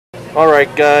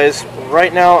Alright guys,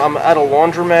 right now I'm at a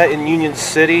laundromat in Union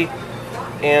City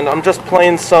and I'm just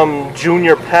playing some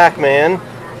Junior Pac-Man.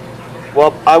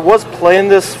 Well, I was playing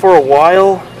this for a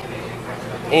while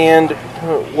and,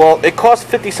 well, it costs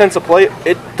 50 cents a play.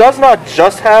 It does not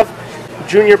just have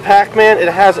Junior Pac-Man, it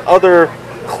has other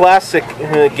classic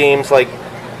games like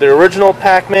the original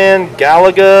Pac-Man,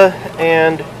 Galaga,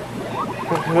 and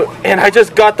I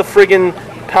just got the friggin'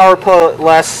 power pellet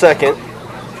last second.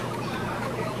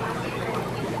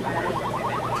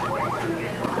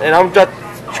 And I'm just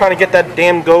trying to get that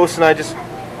damn ghost, and I just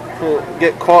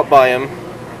get caught by him.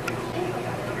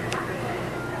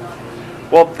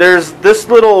 Well, there's this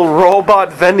little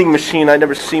robot vending machine I've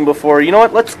never seen before. You know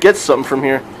what? Let's get something from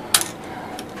here.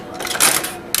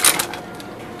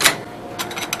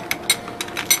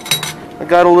 I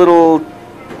got a little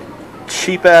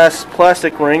cheap-ass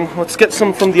plastic ring. Let's get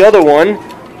some from the other one.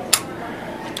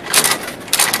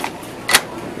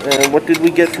 And what did we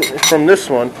get from this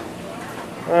one?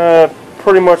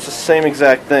 Pretty much the same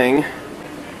exact thing.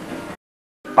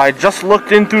 I just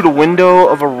looked in through the window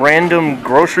of a random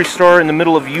grocery store in the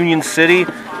middle of Union City,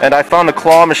 and I found a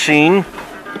claw machine.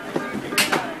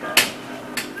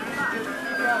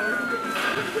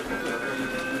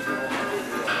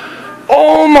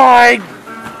 Oh my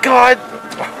god!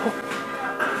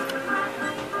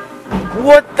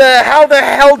 How the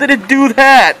hell did it do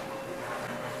that?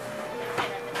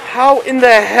 How in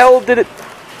the hell did it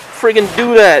friggin'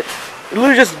 do that? It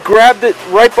literally just grabbed it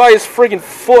right by his friggin'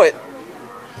 foot.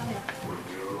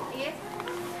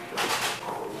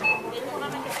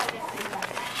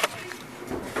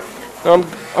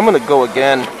 I'm gonna go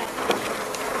again.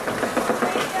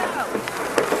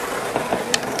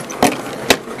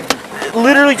 It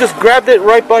literally just grabbed it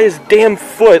right by his damn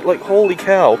foot. Like, holy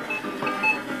cow.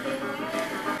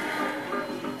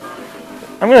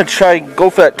 I'm gonna try go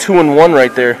for that 2-in-1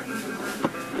 right there.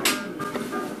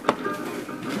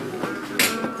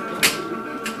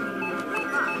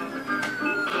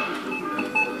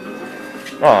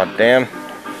 Aw, damn.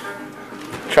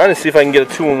 Trying to see if I can get a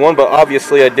 2-in-1, but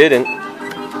obviously I didn't.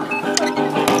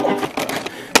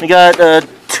 We got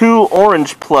 2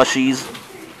 orange plushies.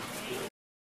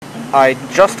 I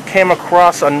just came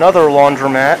across another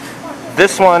laundromat.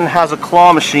 This one has a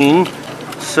claw machine.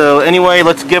 So anyway,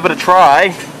 let's give it a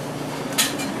try.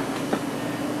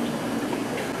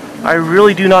 I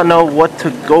really do not know what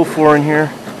to go for in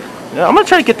here. Yeah, I'm gonna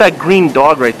try to get that green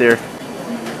dog right there.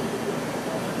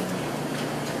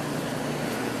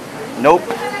 Nope.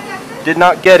 Did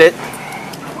not get it.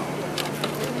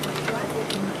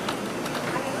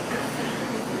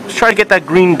 Let's try to get that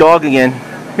green dog again.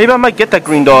 Maybe I might get that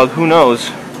green dog. Who knows?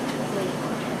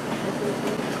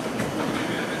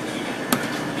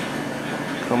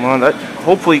 Come on,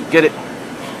 hopefully get it.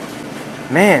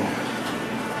 Man.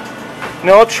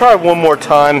 No, I'll try one more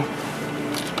time.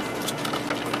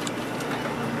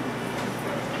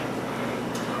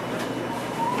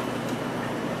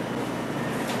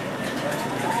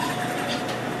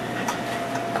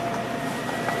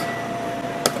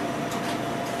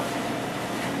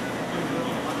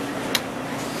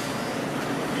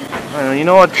 You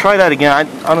know what? Try that again.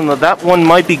 I don't know. That one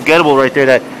might be gettable right there.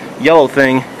 That yellow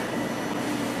thing.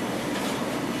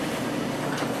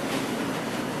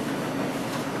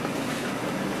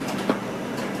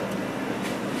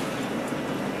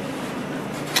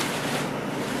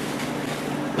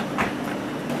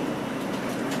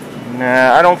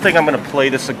 Nah, I don't think I'm gonna play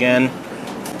this again.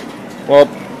 Well,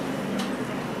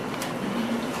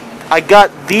 I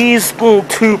got these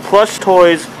 2 plush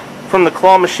toys from the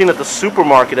claw machine at the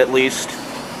supermarket, at least.